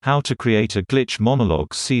How to Create a Glitch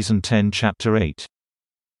Monologues Season 10 Chapter 8.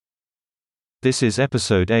 This is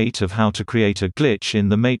Episode 8 of How to Create a Glitch in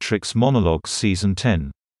the Matrix Monologues Season 10.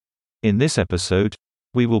 In this episode,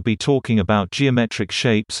 we will be talking about geometric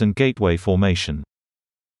shapes and gateway formation.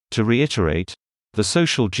 To reiterate, the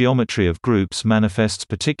social geometry of groups manifests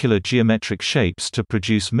particular geometric shapes to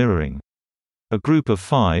produce mirroring. A group of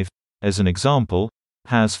 5, as an example,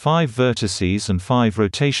 has 5 vertices and 5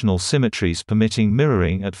 rotational symmetries permitting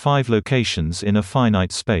mirroring at 5 locations in a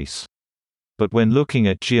finite space. But when looking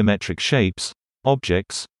at geometric shapes,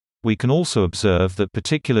 objects, we can also observe that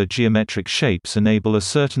particular geometric shapes enable a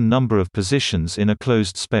certain number of positions in a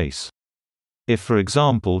closed space. If, for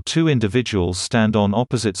example, 2 individuals stand on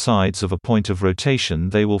opposite sides of a point of rotation,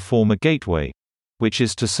 they will form a gateway, which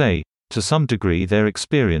is to say, to some degree their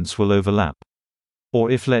experience will overlap. Or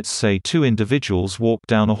if, let's say, 2 individuals walk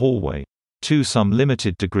down a hallway, to some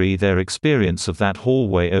limited degree their experience of that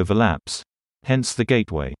hallway overlaps, hence the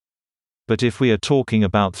gateway. But if we are talking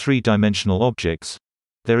about 3-dimensional objects,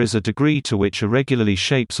 there is a degree to which irregularly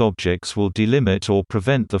shaped objects will delimit or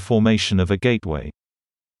prevent the formation of a gateway.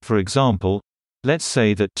 For example, let's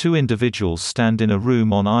say that 2 individuals stand in a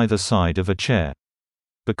room on either side of a chair.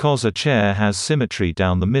 Because a chair has symmetry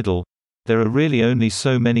down the middle, there are really only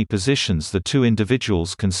so many positions the 2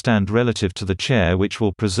 individuals can stand relative to the chair which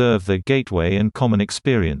will preserve their gateway and common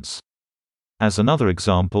experience. As another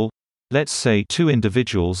example, let's say 2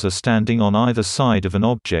 individuals are standing on either side of an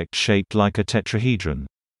object shaped like a tetrahedron.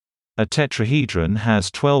 A tetrahedron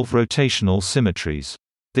has 12 rotational symmetries.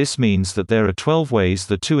 This means that there are 12 ways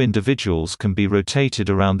the 2 individuals can be rotated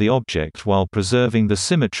around the object while preserving the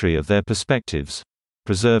symmetry of their perspectives,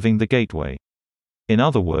 preserving the gateway. In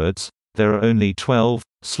other words, there are only 12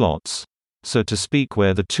 slots, so to speak,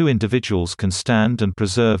 where the 2 individuals can stand and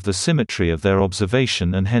preserve the symmetry of their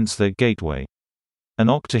observation and hence their gateway. An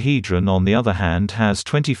octahedron, on the other hand, has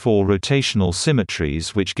 24 rotational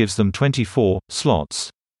symmetries which gives them 24 slots,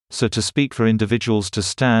 so to speak, for individuals to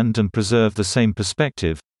stand and preserve the same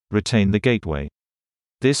perspective, retain the gateway.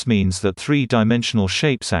 This means that 3-dimensional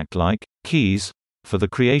shapes act like keys for the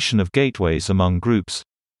creation of gateways among groups,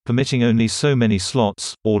 permitting only so many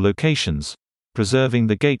slots, or locations, preserving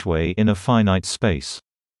the gateway in a finite space.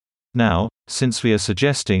 Now, since we are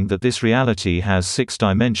suggesting that this reality has 6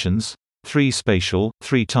 dimensions, 3 spatial,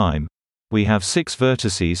 3 time, we have 6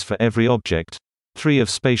 vertices for every object, 3 of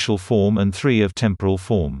spatial form and 3 of temporal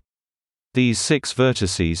form. These 6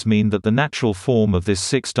 vertices mean that the natural form of this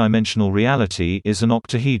 6-dimensional reality is an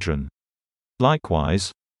octahedron.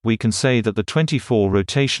 Likewise, we can say that the 24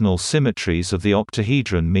 rotational symmetries of the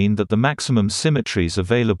octahedron mean that the maximum symmetries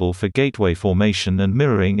available for gateway formation and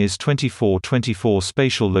mirroring is 24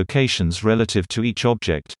 spatial locations relative to each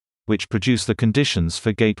object, which produce the conditions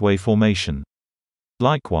for gateway formation.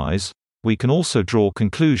 Likewise, we can also draw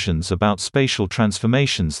conclusions about spatial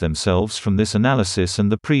transformations themselves from this analysis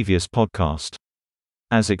and the previous podcast.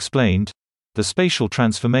 As explained, the spatial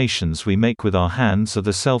transformations we make with our hands are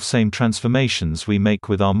the selfsame transformations we make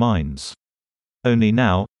with our minds. Only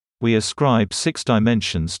now, we ascribe 6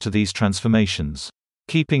 dimensions to these transformations.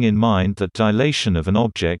 Keeping in mind that dilation of an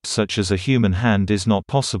object such as a human hand is not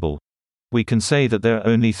possible, we can say that there are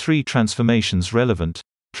only 3 transformations relevant: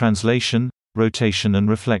 translation, rotation and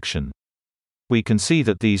reflection. We can see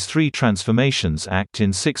that these 3 transformations act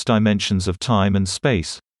in 6 dimensions of time and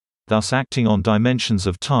space, thus acting on dimensions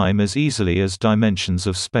of time as easily as dimensions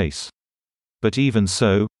of space. But even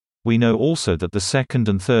so, we know also that the second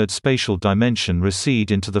and third spatial dimension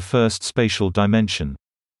recede into the first spatial dimension.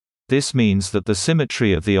 This means that the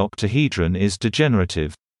symmetry of the octahedron is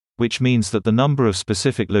degenerative, which means that the number of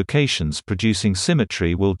specific locations producing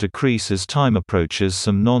symmetry will decrease as time approaches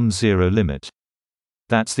some non-zero limit.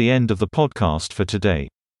 That's the end of the podcast for today.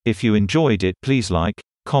 If you enjoyed it, please like,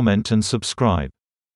 comment and subscribe.